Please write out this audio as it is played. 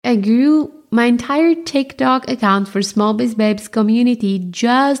I grew my entire TikTok account for Small Biz Babes community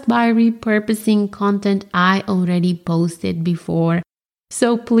just by repurposing content I already posted before.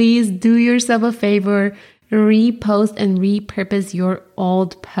 So please do yourself a favor, repost and repurpose your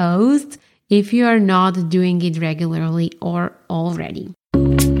old posts if you are not doing it regularly or already.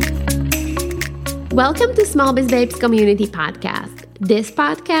 Welcome to Small Biz Babes Community Podcast. This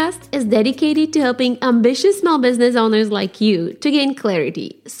podcast is dedicated to helping ambitious small business owners like you to gain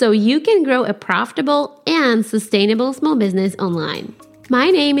clarity so you can grow a profitable and sustainable small business online. My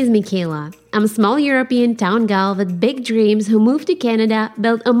name is Michaela. I'm a small European town gal with big dreams who moved to Canada,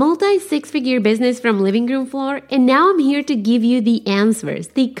 built a multi-six-figure business from living room floor, and now I'm here to give you the answers,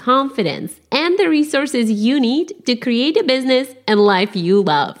 the confidence, and the resources you need to create a business and life you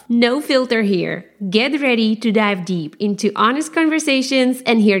love. No filter here. Get ready to dive deep into honest conversations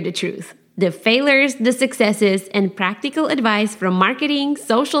and hear the truth. The failures, the successes, and practical advice from marketing,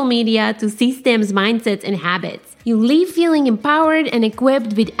 social media to systems, mindsets, and habits. You leave feeling empowered and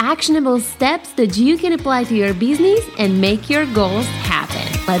equipped with actionable steps that you can apply to your business and make your goals happen.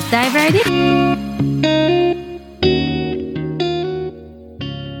 Let's dive right in.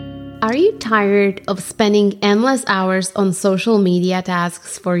 Are you tired of spending endless hours on social media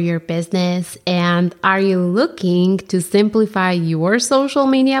tasks for your business? And are you looking to simplify your social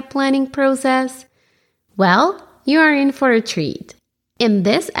media planning process? Well, you are in for a treat. In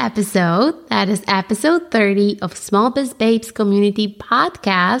this episode, that is episode 30 of Small Biz Babes Community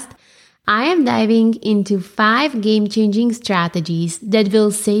Podcast, I am diving into 5 game-changing strategies that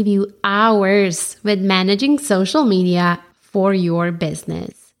will save you hours with managing social media for your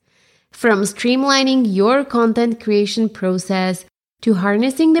business. From streamlining your content creation process to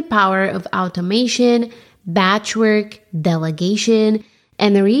harnessing the power of automation, batch work, delegation,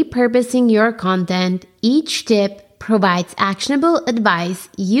 and repurposing your content, each tip provides actionable advice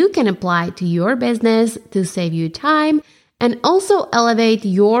you can apply to your business to save you time and also elevate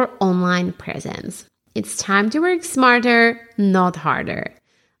your online presence. It's time to work smarter, not harder.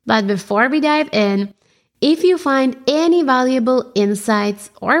 But before we dive in, if you find any valuable insights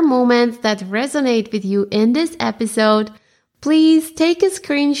or moments that resonate with you in this episode, please take a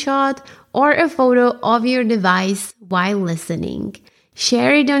screenshot or a photo of your device while listening.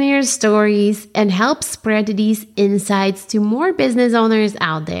 Share it on your stories and help spread these insights to more business owners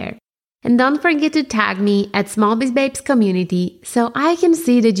out there. And don't forget to tag me at Small Biz Babes Community so I can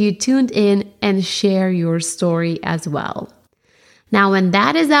see that you tuned in and share your story as well. Now, when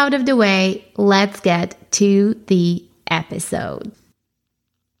that is out of the way, let's get to the episode.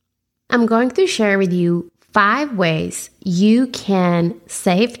 I'm going to share with you 5 ways you can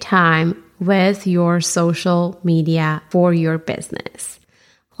save time with your social media for your business.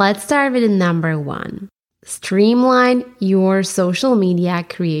 Let's start with number 1. Streamline your social media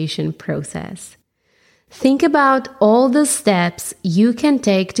creation process. Think about all the steps you can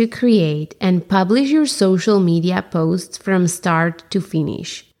take to create and publish your social media posts from start to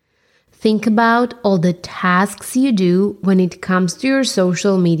finish. Think about all the tasks you do when it comes to your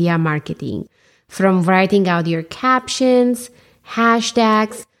social media marketing, from writing out your captions,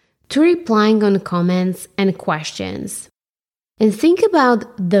 hashtags, to replying on comments and questions. And think about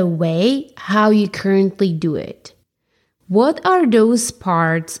the way how you currently do it. What are those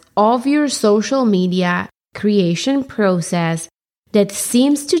parts of your social media creation process that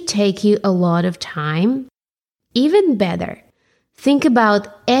seems to take you a lot of time? Even better, think about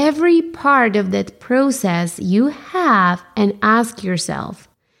every part of that process you have and ask yourself,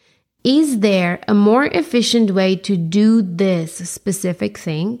 is there a more efficient way to do this specific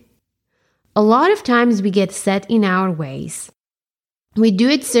thing? A lot of times we get set in our ways. We do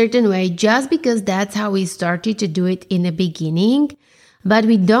it a certain way just because that's how we started to do it in the beginning, but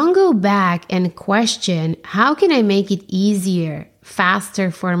we don't go back and question, how can I make it easier,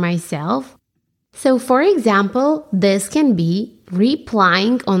 faster for myself? So for example, this can be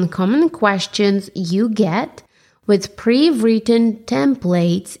replying on common questions you get with pre-written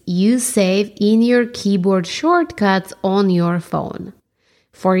templates you save in your keyboard shortcuts on your phone.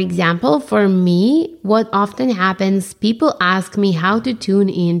 For example, for me, what often happens, people ask me how to tune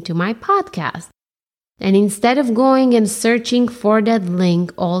in to my podcast. And instead of going and searching for that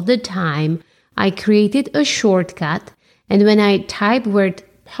link all the time, I created a shortcut. And when I type word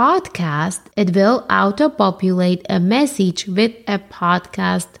podcast, it will auto-populate a message with a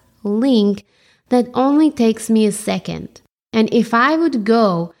podcast link that only takes me a second. And if I would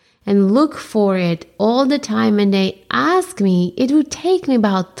go and look for it all the time and they ask me, it would take me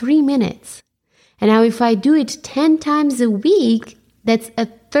about 3 minutes. And now if I do it 10 times a week, that's a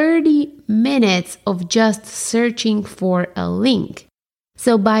 30 minutes of just searching for a link.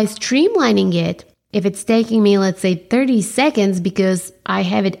 So by streamlining it, if it's taking me, let's say 30 seconds because I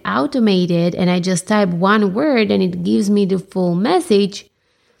have it automated and I just type one word and it gives me the full message,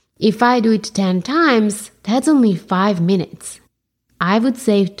 if I do it 10 times, that's only 5 minutes. I would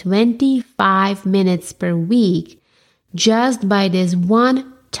save 25 minutes per week just by this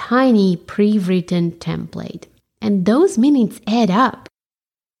one tiny pre-written template. And those minutes add up.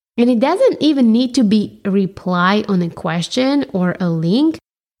 And it doesn't even need to be a reply on a question or a link.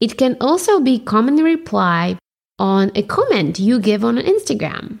 It can also be common reply on a comment you give on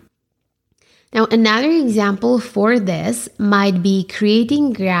Instagram. Now, another example for this might be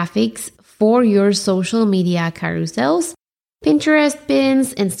creating graphics for your social media carousels, Pinterest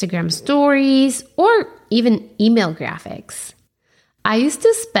pins, Instagram stories, or even email graphics. I used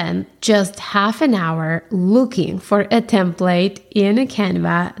to spend just half an hour looking for a template in a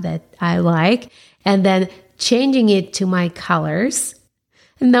Canva that I like and then changing it to my colors.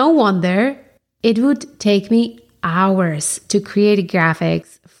 No wonder it would take me hours to create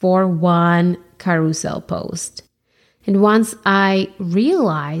graphics for one carousel post. And once I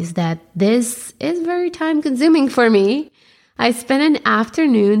realized that this is very time consuming for me, I spent an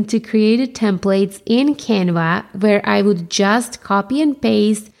afternoon to create templates in Canva where I would just copy and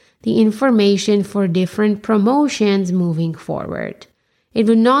paste the information for different promotions moving forward. It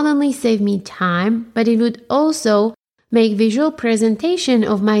would not only save me time, but it would also make visual presentation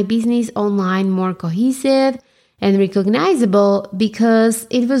of my business online more cohesive and recognizable because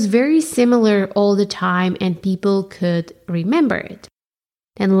it was very similar all the time and people could remember it.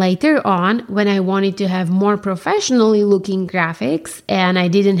 And later on, when I wanted to have more professionally looking graphics and I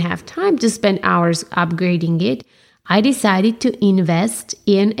didn't have time to spend hours upgrading it, I decided to invest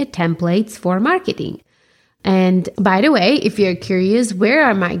in templates for marketing. And by the way, if you're curious, where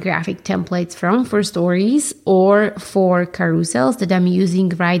are my graphic templates from for stories or for carousels that I'm using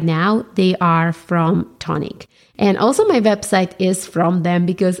right now? They are from Tonic. And also my website is from them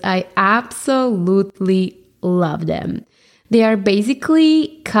because I absolutely love them. They are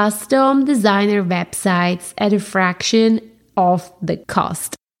basically custom designer websites at a fraction of the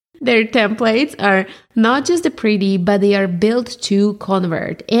cost. Their templates are not just pretty, but they are built to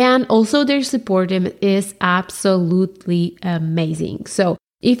convert. And also their support is absolutely amazing. So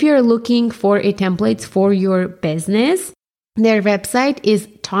if you're looking for templates for your business, their website is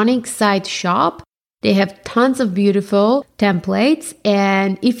Tonic Site Shop. They have tons of beautiful templates.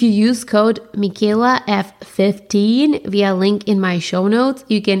 And if you use code MichaelaF15 via link in my show notes,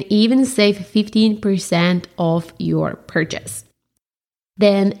 you can even save 15% off your purchase.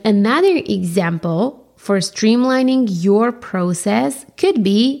 Then another example for streamlining your process could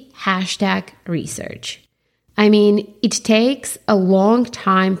be hashtag research. I mean, it takes a long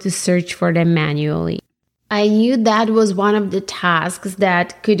time to search for them manually. I knew that was one of the tasks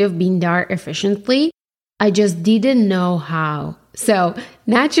that could have been done efficiently. I just didn't know how. So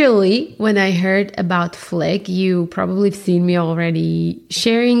naturally, when I heard about Flick, you probably have seen me already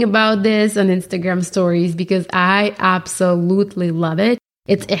sharing about this on Instagram stories because I absolutely love it.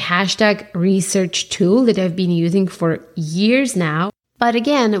 It's a hashtag research tool that I've been using for years now. But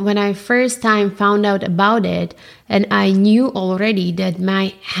again, when I first time found out about it, and I knew already that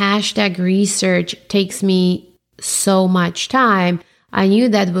my hashtag research takes me so much time, I knew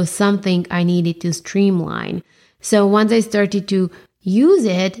that was something I needed to streamline. So once I started to use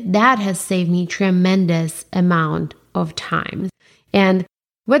it, that has saved me tremendous amount of time. And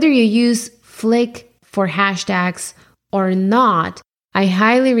whether you use Flick for hashtags or not, I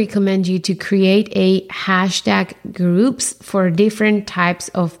highly recommend you to create a hashtag groups for different types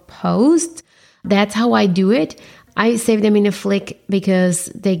of posts. That's how I do it. I save them in a Flick because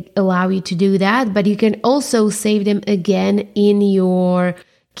they allow you to do that, but you can also save them again in your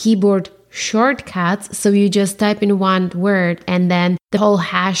keyboard shortcuts. So you just type in one word and then the whole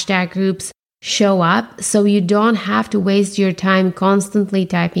hashtag groups show up. So you don't have to waste your time constantly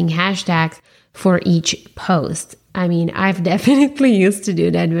typing hashtags for each post. I mean, I've definitely used to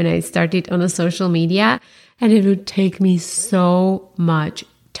do that when I started on a social media, and it would take me so much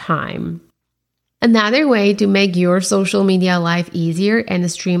time. Another way to make your social media life easier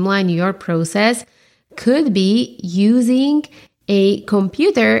and streamline your process could be using a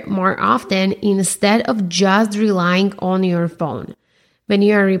computer more often instead of just relying on your phone. When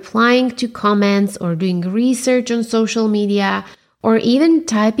you are replying to comments or doing research on social media, or even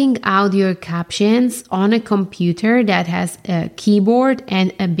typing out your captions on a computer that has a keyboard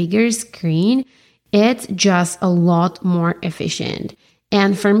and a bigger screen, it's just a lot more efficient.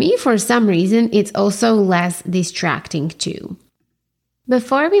 And for me, for some reason, it's also less distracting too.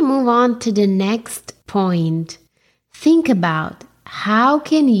 Before we move on to the next point, think about how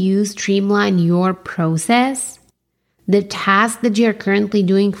can you streamline your process? The task that you're currently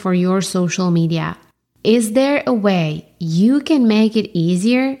doing for your social media. Is there a way you can make it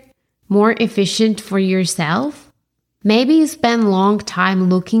easier, more efficient for yourself? Maybe you spend a long time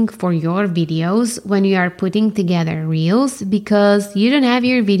looking for your videos when you are putting together reels because you don't have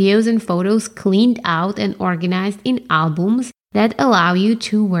your videos and photos cleaned out and organized in albums that allow you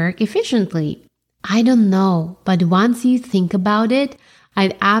to work efficiently. I don't know, but once you think about it,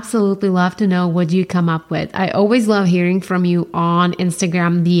 I'd absolutely love to know what you come up with. I always love hearing from you on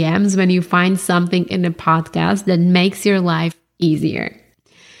Instagram DMs when you find something in the podcast that makes your life easier.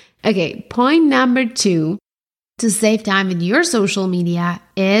 Okay, point number 2 to save time with your social media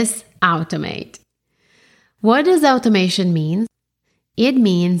is automate. What does automation mean? It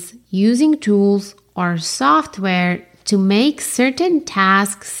means using tools or software to make certain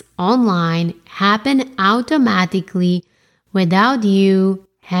tasks online happen automatically without you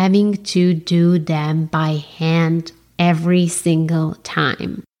having to do them by hand every single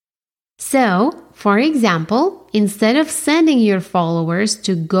time. So, for example, instead of sending your followers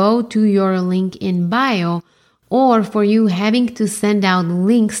to go to your link in bio, or for you having to send out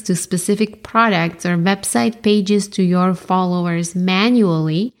links to specific products or website pages to your followers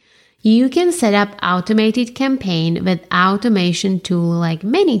manually, you can set up automated campaign with automation tool like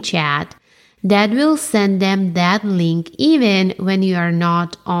ManyChat that will send them that link even when you are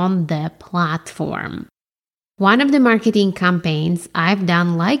not on the platform. One of the marketing campaigns I've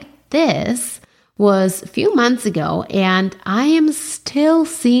done like this was a few months ago, and I am still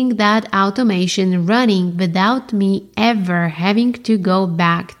seeing that automation running without me ever having to go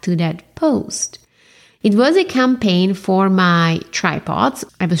back to that post. It was a campaign for my tripods.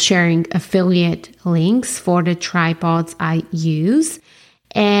 I was sharing affiliate links for the tripods I use,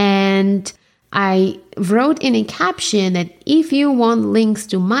 and I wrote in a caption that if you want links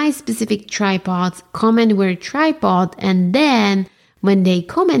to my specific tripods, comment word tripod, and then when they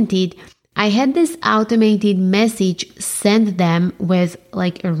commented, I had this automated message sent them with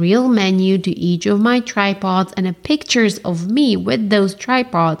like a real menu to each of my tripods and a pictures of me with those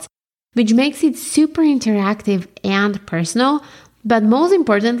tripods, which makes it super interactive and personal. But most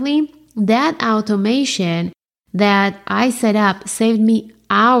importantly, that automation that I set up saved me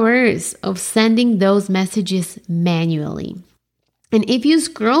hours of sending those messages manually. And if you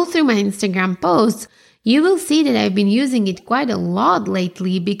scroll through my Instagram posts, you will see that I've been using it quite a lot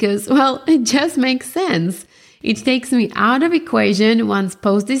lately because, well, it just makes sense. It takes me out of equation once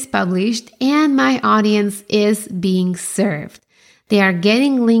post is published and my audience is being served. They are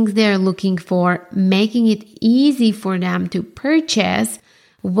getting links they are looking for, making it easy for them to purchase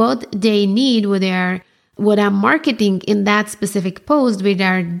what they need what I'm marketing in that specific post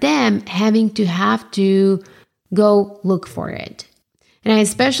without them having to go look for it. And I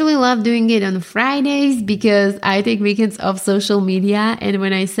especially love doing it on Fridays because I take weekends off social media, and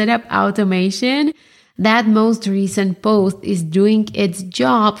when I set up automation, that most recent post is doing its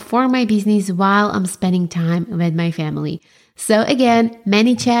job for my business while I'm spending time with my family. So again,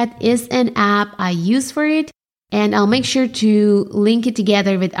 ManyChat is an app I use for it, and I'll make sure to link it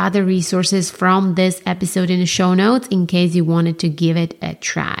together with other resources from this episode in the show notes in case you wanted to give it a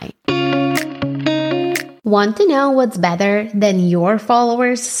try. Want to know what's better than your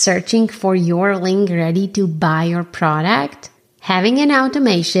followers searching for your link ready to buy your product? Having an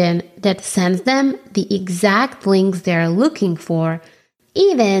automation that sends them the exact links they're looking for,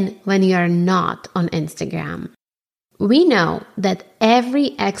 even when you're not on Instagram. We know that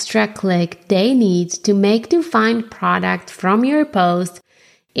every extra click they need to make to find product from your post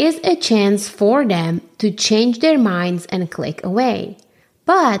is a chance for them to change their minds and click away.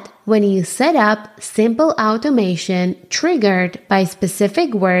 But when you set up simple automation triggered by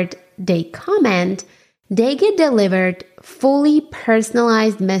specific word they comment, they get delivered fully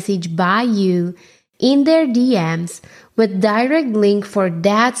personalized message by you in their DMs with direct link for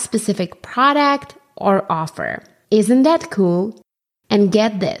that specific product or offer. Isn't that cool? And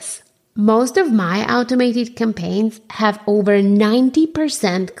get this, most of my automated campaigns have over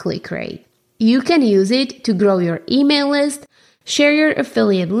 90% click rate. You can use it to grow your email list, share your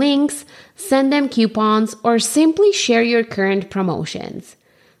affiliate links, send them coupons, or simply share your current promotions.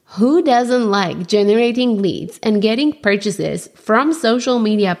 Who doesn't like generating leads and getting purchases from social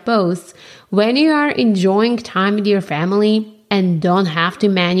media posts when you are enjoying time with your family and don't have to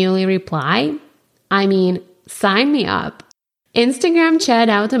manually reply? I mean, sign me up. Instagram chat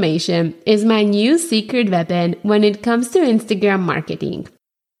automation is my new secret weapon when it comes to Instagram marketing.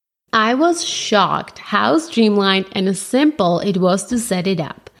 I was shocked how streamlined and simple it was to set it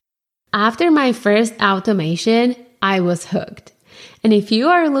up. After my first automation, I was hooked. And if you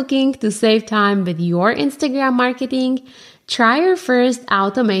are looking to save time with your Instagram marketing, try your first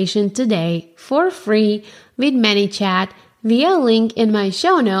automation today for free with ManyChat via link in my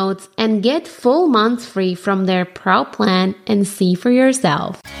show notes and get full month free from their pro plan and see for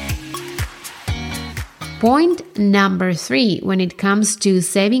yourself. Point number 3 when it comes to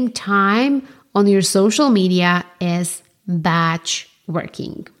saving time on your social media is batch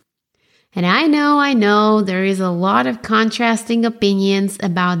working. And I know there is a lot of contrasting opinions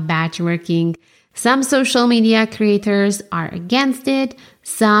about batch working. Some social media creators are against it,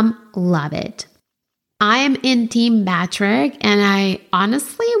 some love it. I am in team batch work, and I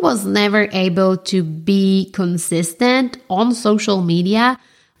honestly was never able to be consistent on social media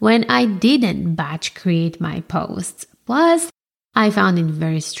when I didn't batch create my posts. Plus, I found it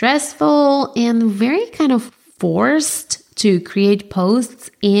very stressful and very kind of forced to create posts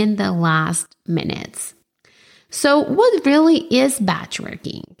in the last minutes. So what really is batch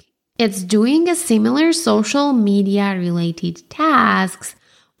working? It's doing a similar social media related tasks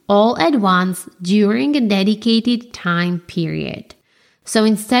all at once during a dedicated time period. So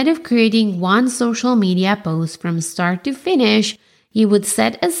instead of creating one social media post from start to finish, you would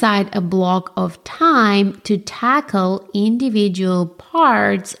set aside a block of time to tackle individual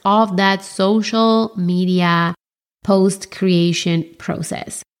parts of that social media post creation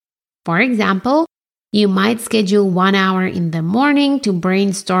process. For example, you might schedule 1 hour in the morning to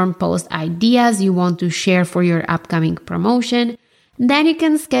brainstorm post ideas you want to share for your upcoming promotion. Then you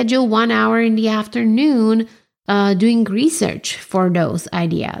can schedule 1 hour in the afternoon doing research for those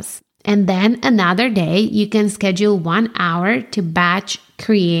ideas. And then another day, you can schedule 1 hour to batch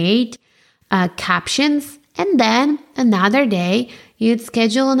create captions. And then another day, you'd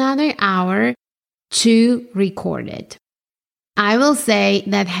schedule another hour to record it. I will say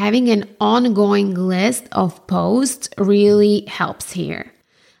that having an ongoing list of posts really helps here.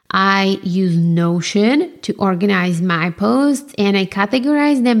 I use Notion to organize my posts, and I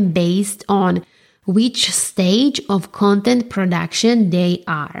categorize them based on which stage of content production they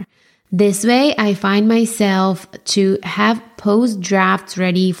are. This way, I find myself to have post drafts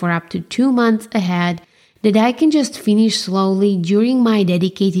ready for up to 2 months ahead that I can just finish slowly during my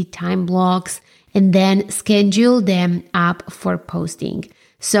dedicated time blocks and then schedule them up for posting.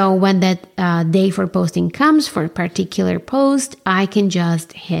 So when that day for posting comes for a particular post, I can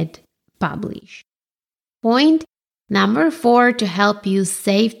just hit publish. Point number 4 to help you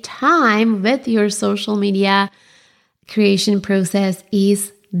save time with your social media creation process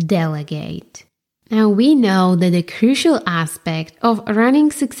is delegate. Now we know that a crucial aspect of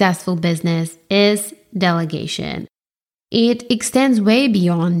running successful business is delegation. It extends way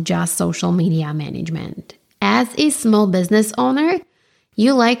beyond just social media management. As a small business owner,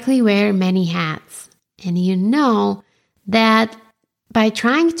 you likely wear many hats, and you know that by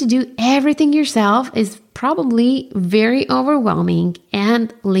trying to do everything yourself is probably very overwhelming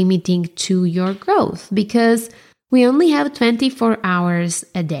and limiting to your growth because we only have 24 hours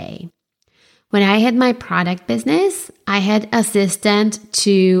a day. When I had my product business, I had an assistant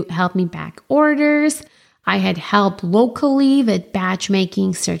to help me pack orders. I had help locally with batch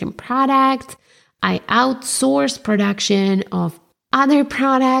making certain products. I outsourced production of other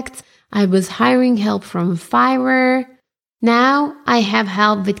products. I was hiring help from Fiverr. Now I have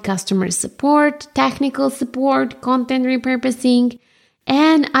help with customer support, technical support, content repurposing,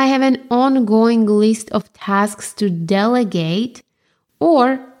 and I have an ongoing list of tasks to delegate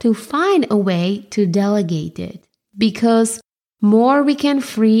or to find a way to delegate it. Because more we can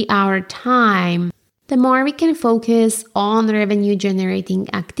free our time, the more we can focus on revenue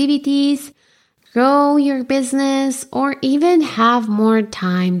generating activities, grow your business, or even have more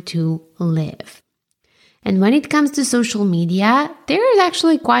time to live. And when it comes to social media, there is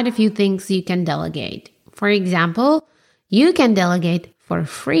actually quite a few things you can delegate. For example, you can delegate for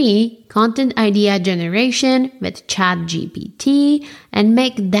free content idea generation with ChatGPT and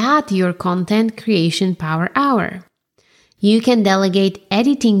make that your content creation power hour. You can delegate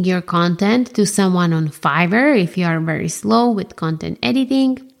editing your content to someone on Fiverr if you are very slow with content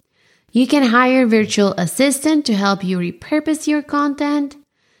editing. You can hire a virtual assistant to help you repurpose your content.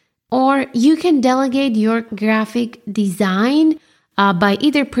 Or you can delegate your graphic design by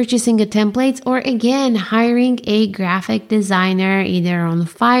either purchasing a template or again hiring a graphic designer either on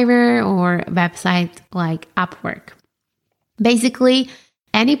Fiverr or website like Upwork. Basically,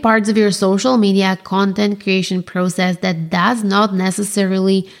 any parts of your social media content creation process that does not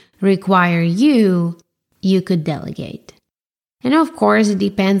necessarily require you could delegate. And of course, it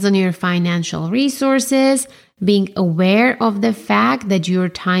depends on your financial resources, being aware of the fact that your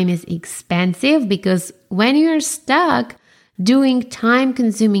time is expensive because when you're stuck doing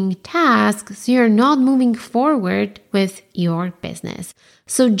time-consuming tasks, you're not moving forward with your business.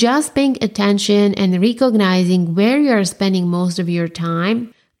 So just paying attention and recognizing where you're spending most of your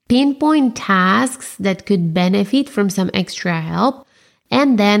time, pinpoint tasks that could benefit from some extra help,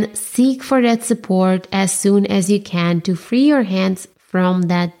 and then seek for that support as soon as you can to free your hands from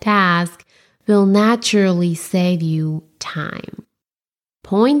that task will naturally save you time.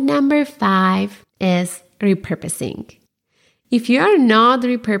 Point number 5 is repurposing. If you are not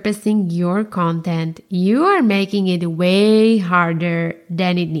repurposing your content, you are making it way harder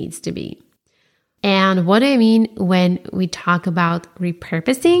than it needs to be. And what I mean when we talk about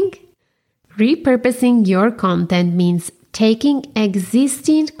repurposing your content means taking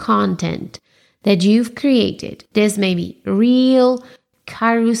existing content that you've created. This may be reel,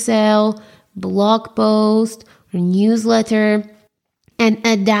 carousel, blog post, or newsletter, and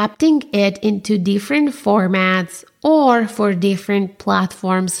adapting it into different formats or for different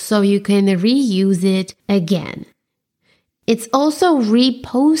platforms so you can reuse it again. It's also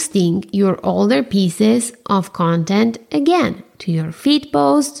reposting your older pieces of content again to your feed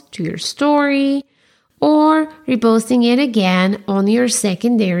post, to your story, or reposting it again on your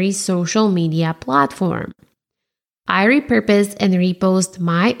secondary social media platform. I repurpose and repost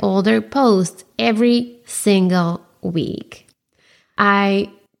my older posts every single week. I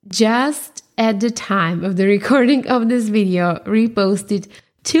just, at the time of the recording of this video, reposted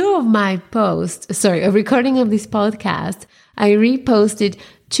recording of this podcast, I reposted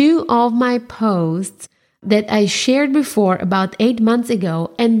 2 of my posts that I shared before about 8 months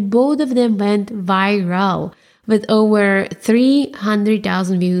ago, and both of them went viral with over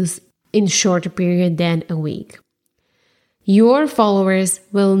 300,000 views in shorter period than a week. Your followers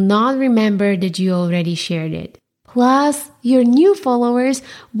will not remember that you already shared it. Plus, your new followers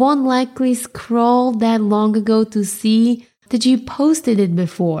won't likely scroll that long ago to see that you posted it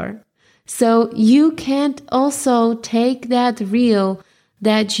before. So you can't also take that reel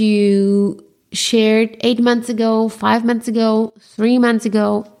that you shared 8 months ago, 5 months ago, 3 months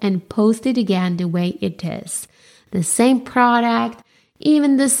ago, and post it again the way it is. The same product,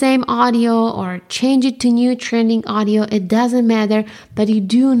 even the same audio, or change it to new trending audio, it doesn't matter, but you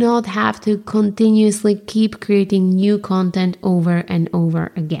do not have to continuously keep creating new content over and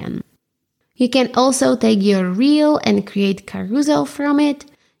over again. You can also take your reel and create carousel from it.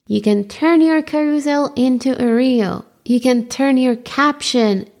 You can turn your carousel into a reel. You can turn your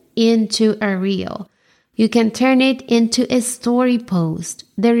caption into a reel. You can turn it into a story post.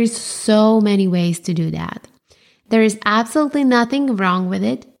 There is so many ways to do that. There is absolutely nothing wrong with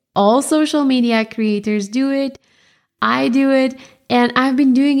it. All social media creators do it. I do it, and I've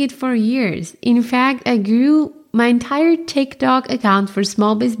been doing it for years. In fact, I grew my entire TikTok account for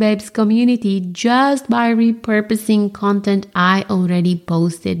Small Biz Babes community just by repurposing content I already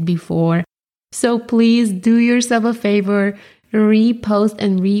posted before. So please do yourself a favor, repost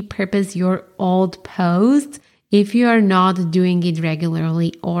and repurpose your old posts if you are not doing it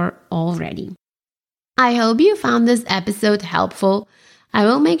regularly or already. I hope you found this episode helpful. I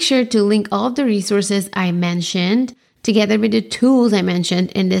will make sure to link all of the resources I mentioned together with the tools I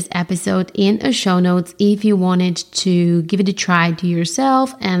mentioned in this episode in a show notes if you wanted to give it a try to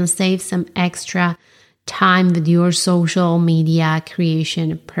yourself and save some extra time with your social media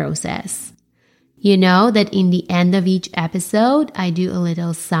creation process. You know that in the end of each episode, I do a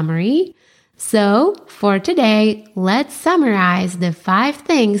little summary. So for today, let's summarize the 5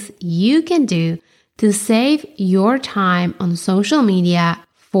 things you can do to save your time on social media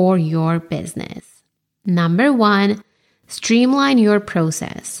for your business. Number 1, streamline your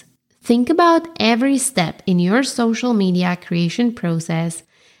process. Think about every step in your social media creation process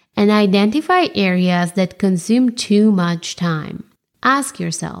and identify areas that consume too much time. Ask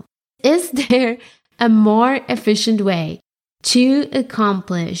yourself, is there a more efficient way to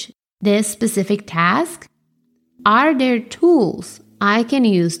accomplish this specific task? Are there tools I can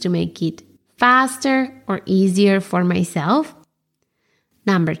use to make it faster or easier for myself?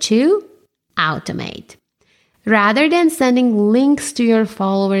 Number 2, automate. Rather than sending links to your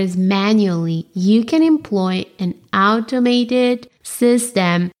followers manually, you can employ an automated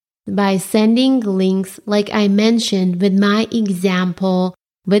system by sending links like I mentioned with my example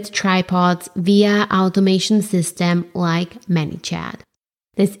with tripods via automation system like ManyChat.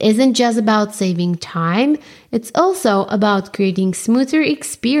 This isn't just about saving time, it's also about creating smoother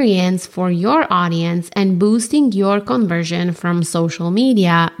experience for your audience and boosting your conversion from social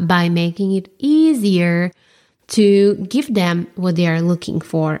media by making it easier to give them what they are looking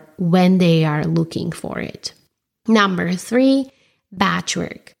for when they are looking for it. Number 3, batch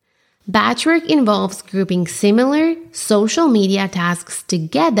work. Batch work involves grouping similar social media tasks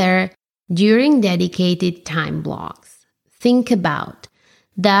together during dedicated time blocks. Think about,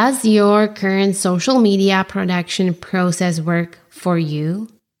 does your current social media production process work for you?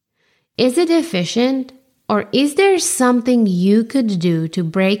 Is it efficient, or is there something you could do to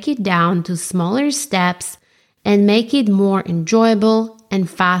break it down to smaller steps and make it more enjoyable and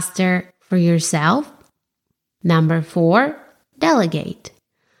faster for yourself? Number 4, delegate.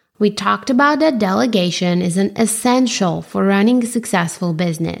 We talked about that delegation is an essential for running a successful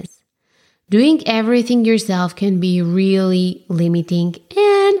business. Doing everything yourself can be really limiting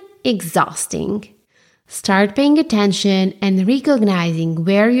and exhausting. Start paying attention and recognizing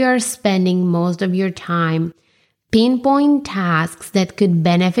where you are spending most of your time. Pinpoint tasks that could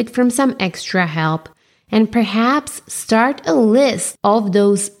benefit from some extra help, and perhaps start a list of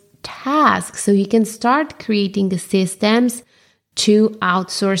those tasks so you can start creating the systems to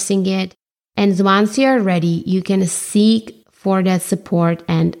outsourcing it. And once you are ready, you can seek for that support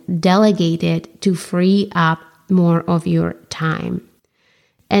and delegate it to free up more of your time.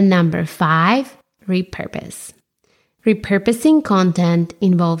 And number 5, repurpose. Repurposing content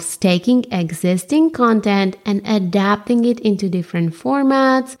involves taking existing content and adapting it into different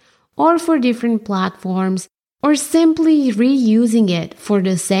formats or for different platforms, or simply reusing it for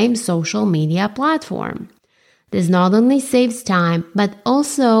the same social media platform. This not only saves time, but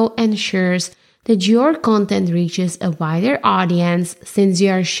also ensures that your content reaches a wider audience since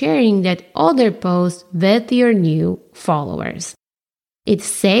you are sharing that other post with your new followers. It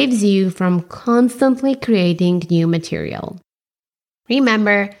saves you from constantly creating new material.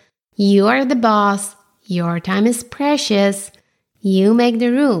 Remember, you are the boss, your time is precious, you make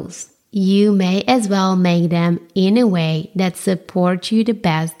the rules. You may as well make them in a way that supports you the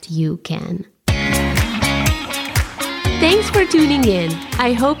best you can. Thanks for tuning in.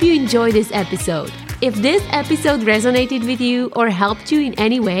 I hope you enjoyed this episode. If this episode resonated with you or helped you in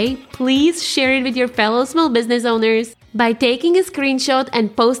any way, please share it with your fellow small business owners by taking a screenshot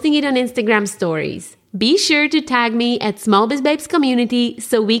and posting it on Instagram stories. Be sure to tag me at Small Biz Babes Community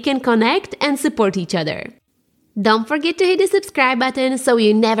so we can connect and support each other. Don't forget to hit the subscribe button so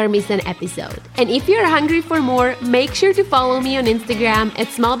you never miss an episode. And if you're hungry for more, make sure to follow me on Instagram at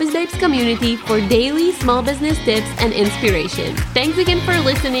Small Biz Babes Community for daily small business tips and inspiration. Thanks again for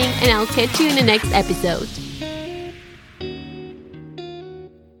listening, and I'll catch you in the next episode.